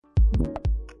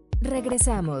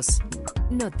Regresamos.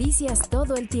 Noticias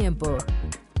todo el tiempo.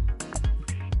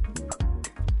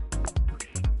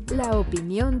 La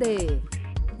opinión de...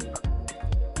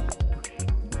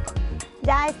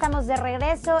 Ya estamos de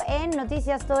regreso en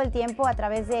Noticias todo el tiempo a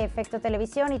través de Efecto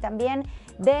Televisión y también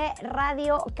de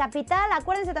Radio Capital.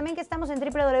 Acuérdense también que estamos en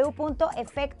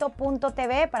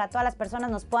www.efecto.tv para todas las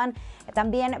personas nos puedan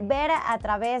también ver a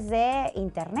través de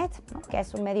internet, ¿no? Que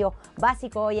es un medio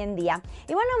básico hoy en día.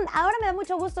 Y bueno, ahora me da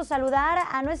mucho gusto saludar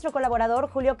a nuestro colaborador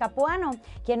Julio Capuano,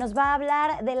 quien nos va a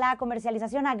hablar de la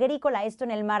comercialización agrícola, esto en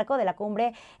el marco de la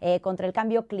cumbre contra el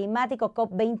cambio climático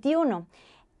COP21.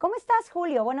 ¿Cómo estás,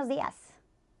 Julio? Buenos días.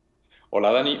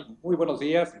 Hola Dani, muy buenos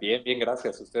días. Bien, bien,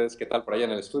 gracias. ¿Ustedes qué tal por allá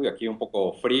en el estudio? Aquí un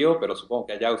poco frío, pero supongo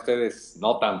que allá ustedes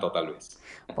no tanto, tal vez.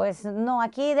 Pues no,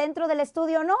 aquí dentro del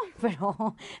estudio no,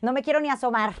 pero no me quiero ni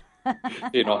asomar.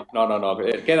 Sí, no.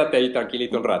 Quédate ahí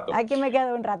tranquilito un rato. Aquí me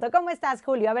quedo un rato. ¿Cómo estás,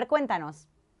 Julio? A ver, cuéntanos.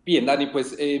 Bien, Dani,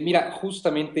 pues mira,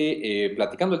 justamente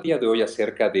platicando el día de hoy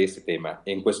acerca de este tema,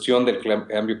 en cuestión del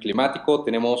cambio climático,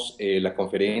 tenemos la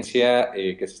conferencia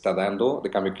que se está dando de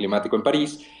cambio climático en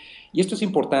París, y esto es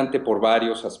importante por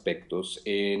varios aspectos.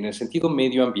 En el sentido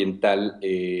medioambiental,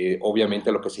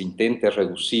 obviamente lo que se intenta es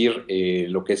reducir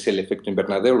lo que es el efecto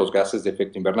invernadero, los gases de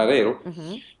efecto invernadero,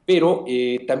 pero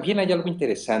también hay algo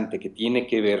interesante que tiene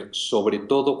que ver sobre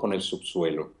todo con el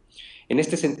subsuelo. En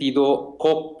este sentido,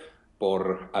 COP,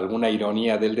 por alguna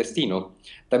ironía del destino,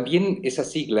 también esas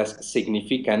siglas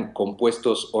significan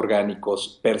compuestos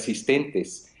orgánicos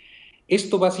persistentes.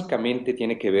 Esto básicamente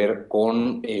tiene que ver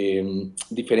con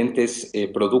diferentes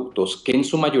productos que en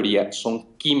su mayoría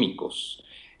son químicos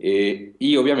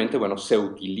y obviamente, bueno, se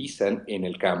utilizan en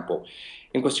el campo.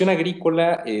 En cuestión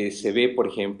agrícola se ve, por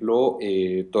ejemplo,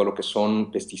 todo lo que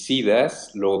son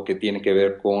pesticidas, lo que tiene que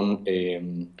ver con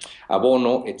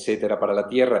abono, etcétera, para la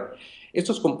tierra.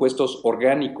 Estos compuestos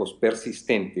orgánicos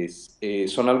persistentes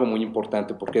son algo muy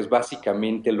importante porque es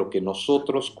básicamente lo que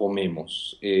nosotros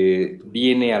comemos,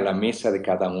 viene a la mesa de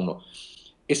cada uno.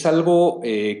 Es algo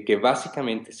que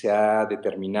básicamente se ha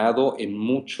determinado en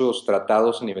muchos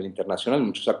tratados a nivel internacional, en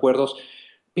muchos acuerdos,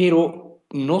 pero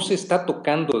no se está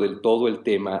tocando del todo el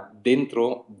tema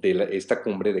dentro de esta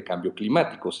cumbre de cambio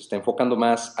climático. Se está enfocando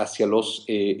más hacia los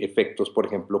efectos, por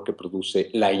ejemplo, que produce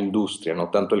la industria, no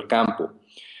tanto el campo.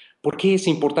 ¿Por qué es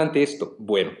importante esto?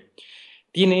 Bueno,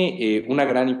 tiene una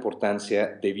gran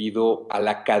importancia debido a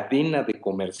la cadena de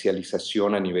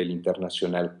comercialización a nivel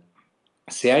internacional.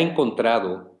 Se ha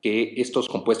encontrado que estos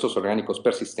compuestos orgánicos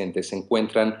persistentes se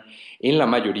encuentran en la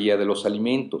mayoría de los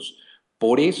alimentos.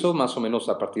 Por eso, más o menos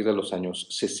a partir de los años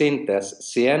 60,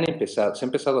 se ha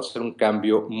empezado a hacer un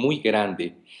cambio muy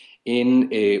grande en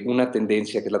una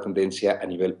tendencia que es la tendencia a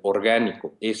nivel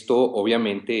orgánico. Esto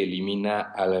obviamente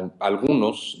elimina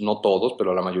algunos, no todos,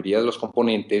 pero la mayoría de los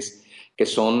componentes que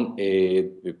son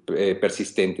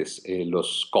persistentes,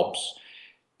 los COPs.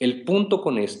 El punto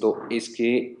con esto es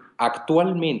que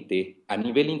actualmente a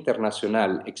nivel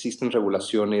internacional existen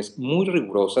regulaciones muy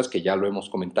rigurosas, que ya lo hemos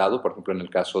comentado, por ejemplo en el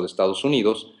caso de Estados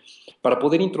Unidos, para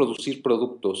poder introducir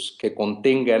productos que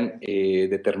contengan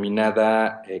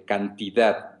determinada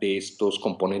cantidad de estos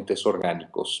componentes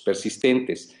orgánicos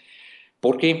persistentes.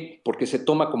 ¿Por qué? Porque se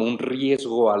toma como un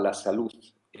riesgo a la salud.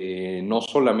 No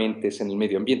solamente es en el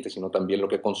medio ambiente, sino también lo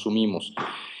que consumimos.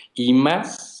 Y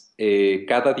más,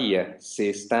 cada día se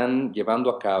están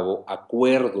llevando a cabo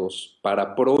acuerdos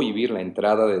para prohibir la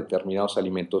entrada de determinados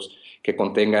alimentos que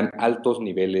contengan altos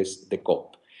niveles de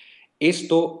COP.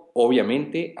 Esto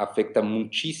obviamente afecta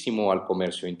muchísimo al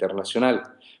comercio internacional,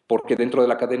 porque dentro de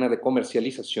la cadena de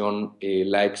comercialización,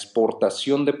 la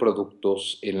exportación de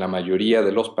productos en la mayoría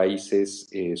de los países,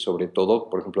 sobre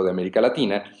todo, por ejemplo, de América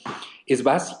Latina, es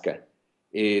básica.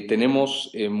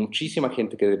 Tenemos muchísima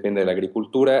gente que depende de la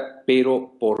agricultura,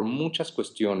 pero por muchas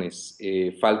cuestiones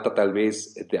falta tal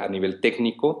vez a nivel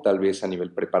técnico, tal vez a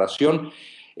nivel preparación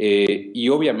y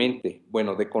obviamente,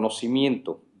 bueno, de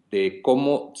conocimiento de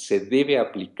cómo se debe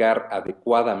aplicar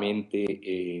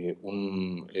adecuadamente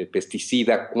un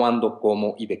pesticida, cuándo,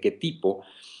 cómo y de qué tipo.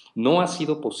 No ha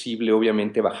sido posible,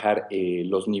 obviamente, bajar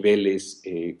los niveles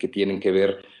que tienen que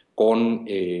ver con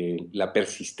la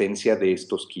persistencia de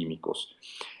estos químicos.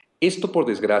 Esto, por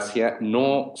desgracia,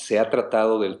 no se ha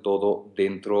tratado del todo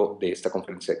dentro de esta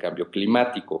conferencia de cambio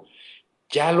climático.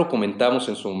 Ya lo comentamos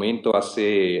en su momento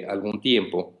hace algún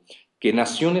tiempo, que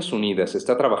Naciones Unidas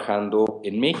está trabajando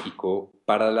en México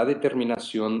para la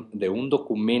determinación de un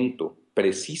documento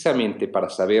precisamente para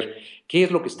saber qué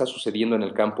es lo que está sucediendo en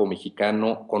el campo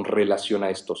mexicano con relación a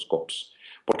estos COPs.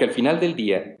 Porque al final del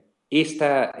día,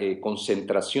 esta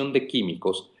concentración de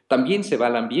químicos también se va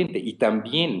al ambiente y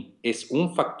también es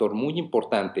un factor muy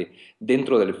importante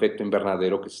dentro del efecto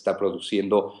invernadero que se está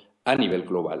produciendo a nivel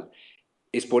global.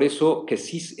 Es por eso que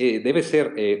sí debe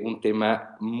ser un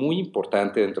tema muy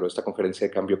importante dentro de esta conferencia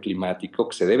de cambio climático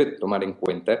que se debe tomar en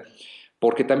cuenta,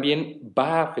 porque también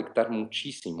va a afectar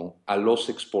muchísimo a los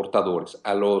exportadores,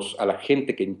 a la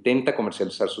gente que intenta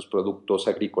comercializar sus productos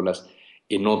agrícolas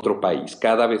en otro país.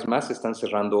 Cada vez más se están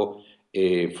cerrando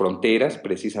fronteras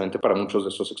precisamente para muchos de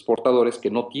esos exportadores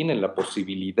que no tienen la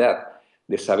posibilidad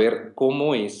de saber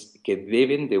cómo es que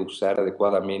deben de usar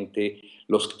adecuadamente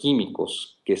los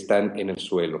químicos que están en el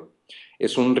suelo.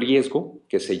 Es un riesgo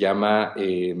que se llama,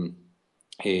 bueno,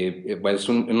 es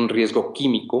un riesgo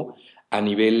químico a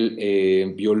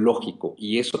nivel biológico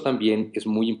y eso también es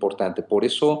muy importante. Por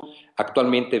eso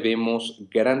actualmente vemos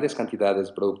grandes cantidades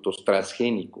de productos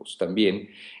transgénicos también,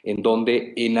 en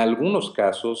donde en algunos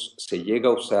casos se llega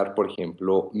a usar, por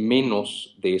ejemplo,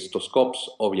 menos de estos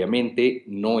COPs. Obviamente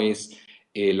no es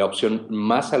la opción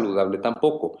más saludable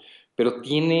tampoco, pero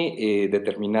tiene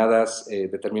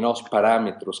determinados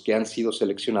parámetros que han sido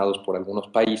seleccionados por algunos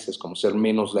países como ser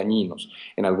menos dañinos,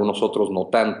 en algunos otros no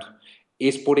tanto.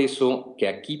 Es por eso que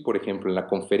aquí, por ejemplo, en la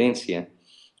conferencia,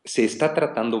 se está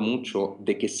tratando mucho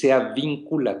de que sea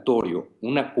vinculatorio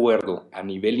un acuerdo a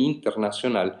nivel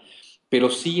internacional, pero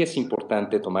sí es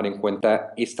importante tomar en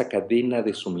cuenta esta cadena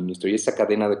de suministro y esta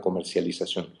cadena de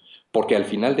comercialización, porque al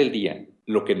final del día,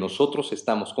 lo que nosotros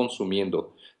estamos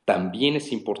consumiendo también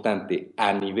es importante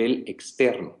a nivel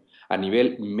externo, a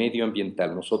nivel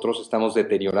medioambiental. Nosotros estamos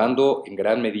deteriorando en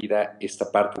gran medida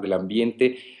esta parte del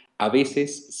ambiente, a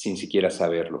veces sin siquiera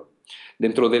saberlo.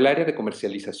 Dentro del área de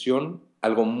comercialización,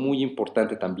 algo muy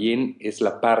importante también es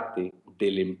la parte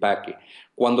del empaque.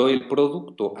 Cuando el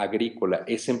producto agrícola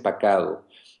es empacado,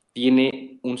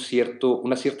 tiene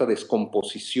una cierta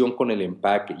descomposición con el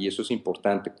empaque y eso es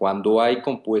importante. Cuando hay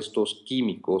compuestos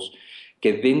químicos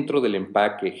que dentro del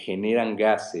empaque generan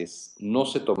gases, no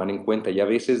se toman en cuenta y a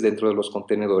veces dentro de los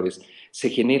contenedores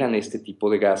se generan este tipo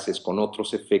de gases con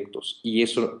otros efectos y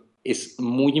eso es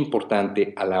muy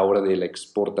importante a la hora de la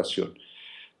exportación.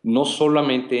 No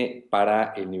solamente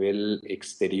para el nivel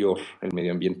exterior, el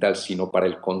medioambiental, sino para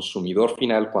el consumidor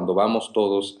final cuando vamos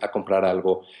todos a comprar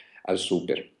algo al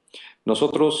súper.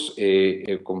 Nosotros,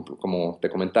 como te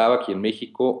comentaba, aquí en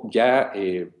México ya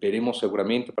veremos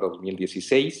seguramente para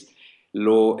 2016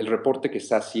 el reporte que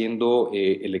está haciendo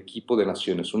el equipo de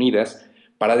Naciones Unidas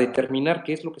para determinar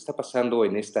qué es lo que está pasando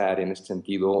en esta área, en este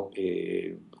sentido,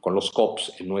 con los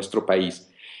COPs en nuestro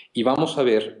país. Y vamos a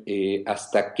ver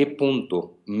hasta qué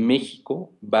punto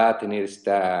México va a tener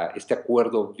este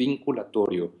acuerdo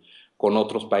vinculatorio con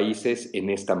otros países en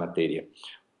esta materia.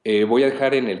 Voy a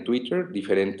dejar en el Twitter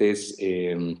diferentes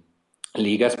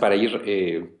ligas para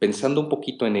ir pensando un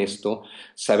poquito en esto,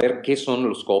 saber qué son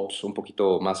los COPs un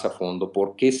poquito más a fondo,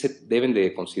 por qué se deben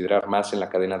de considerar más en la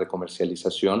cadena de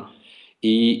comercialización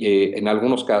y en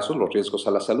algunos casos los riesgos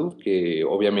a la salud que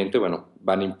obviamente, bueno,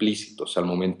 van implícitos al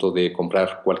momento de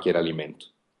comprar cualquier alimento.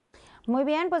 Muy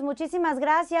bien, pues muchísimas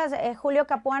gracias, Julio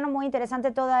Capuano. Muy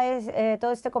interesante todo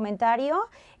este comentario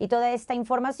y toda esta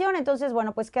información. Entonces,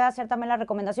 bueno, pues queda hacer también la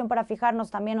recomendación para fijarnos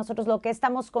también nosotros lo que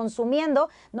estamos consumiendo,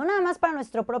 no nada más para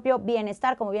nuestro propio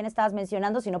bienestar, como bien estabas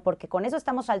mencionando, sino porque con eso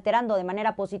estamos alterando de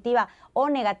manera positiva o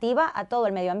negativa a todo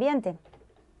el medio ambiente.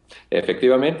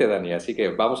 Efectivamente, Dani, así que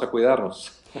vamos a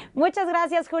cuidarnos. Muchas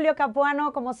gracias, Julio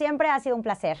Capuano. Como siempre, ha sido un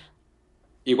placer.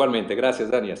 Igualmente, gracias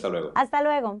Dani, hasta luego. Hasta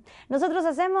luego. Nosotros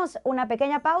hacemos una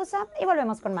pequeña pausa y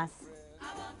volvemos con más.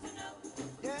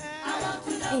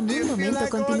 En un momento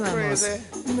continuamos.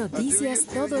 Noticias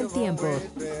todo el tiempo.